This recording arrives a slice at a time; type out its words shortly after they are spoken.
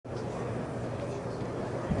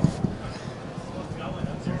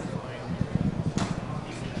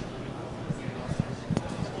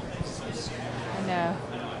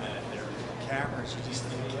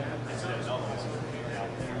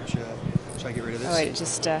I get rid of this? Oh wait, it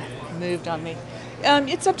just moved on me.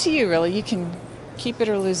 It's up to you, really. You can keep it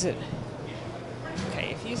or lose it.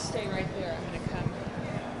 Okay, if you stay right there, I'm going to come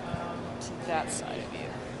to that side of you.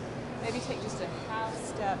 Maybe take just a half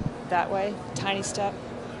step that way, tiny step.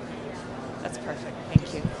 That's perfect.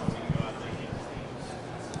 Thank you.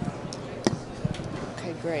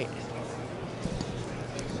 Okay, great.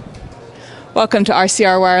 Welcome to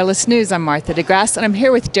RCR Wireless News. I'm Martha DeGrasse, and I'm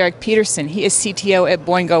here with Derek Peterson. He is CTO at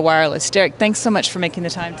Boingo Wireless. Derek, thanks so much for making the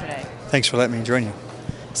time today. Thanks for letting me join you.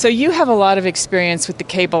 So you have a lot of experience with the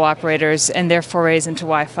cable operators and their forays into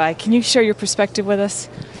Wi-Fi. Can you share your perspective with us?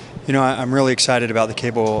 You know, I'm really excited about the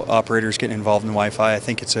cable operators getting involved in Wi-Fi. I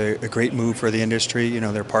think it's a great move for the industry. You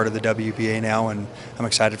know, they're part of the WBA now, and I'm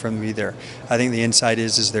excited for them to be there. I think the insight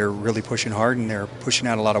is they're really pushing hard, and they're pushing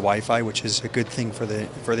out a lot of Wi-Fi, which is a good thing for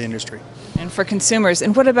the industry. And for consumers.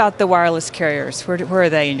 And what about the wireless carriers? Where are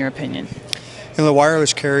they, in your opinion? You know, the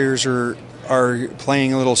wireless carriers are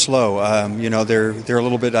playing a little slow. You know, they're a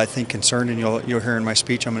little bit, I think, concerned, and you'll hear in my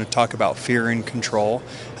speech I'm going to talk about fear and control.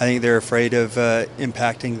 I think they're afraid of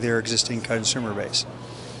impacting their existing consumer base.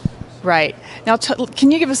 Right. Now, can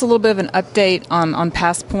you give us a little bit of an update on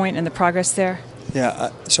PassPoint and the progress there?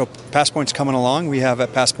 Yeah, so PassPoint's coming along. We have a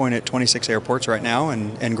PassPoint at 26 airports right now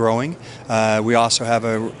and growing. We also have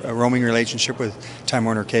a roaming relationship with Time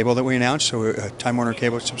Warner Cable that we announced. So a Time Warner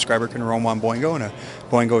Cable subscriber can roam on Boingo, and a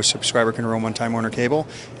Boingo subscriber can roam on Time Warner Cable,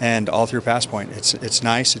 and all through PassPoint. It's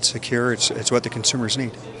nice, it's secure, it's what the consumers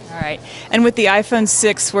need. All right. And with the iPhone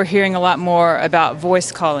 6, we're hearing a lot more about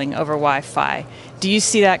voice calling over Wi-Fi. Do you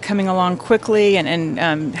see that coming along quickly,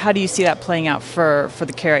 and how do you see that playing out for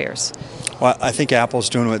the carriers? Well, I think Apple's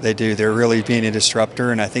doing what they do. They're really being a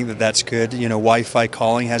disruptor, and I think that that's good. You know, Wi-Fi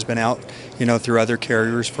calling has been out, you know, through other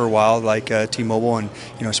carriers for a while, like T-Mobile, and,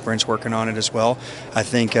 you know, Sprint's working on it as well. I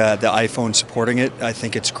think the iPhone supporting it, I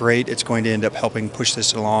think it's great. It's going to end up helping push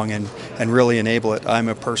this along and really enable it. I'm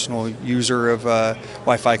a personal user of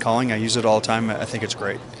Wi-Fi calling. I use it all the time. I think it's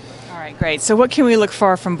great. All right, great. So what can we look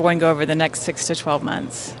for from Boingo over the next 6 to 12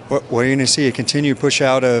 months? What you're going to see a continued push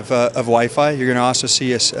out of Wi-Fi. You're going to also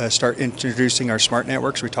see us start introducing our smart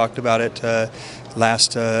networks. We talked about it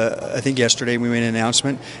I think yesterday we made an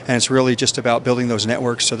announcement, and it's really just about building those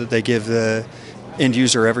networks so that they give the end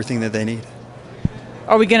user everything that they need.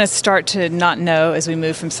 Are we going to start to not know as we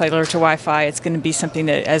move from cellular to Wi-Fi? It's going to be something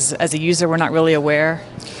that as a user we're not really aware?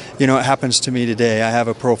 You know, it happens to me today. I have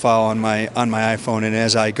a profile on my iPhone, and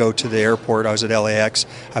as I go to the airport, I was at LAX,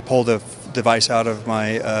 I pulled the device out of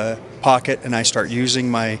my pocket and I start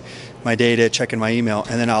using my data, checking my email,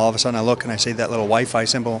 and then all of a sudden I look and I see that little Wi-Fi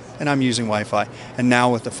symbol, and I'm using Wi-Fi. And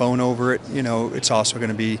now with the phone over it, you know, it's also going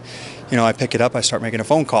to be, you know, I pick it up, I start making a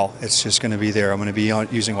phone call. It's just going to be there. I'm going to be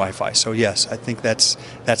using Wi-Fi. So yes, I think that's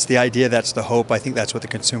the idea, that's the hope. I think that's what the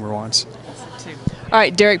consumer wants. All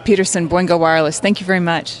right, Derek Peterson, Boingo Wireless. Thank you very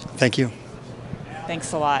much. Thank you.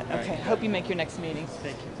 Thanks a lot. Okay, hope you make your next meeting.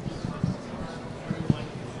 Thank you.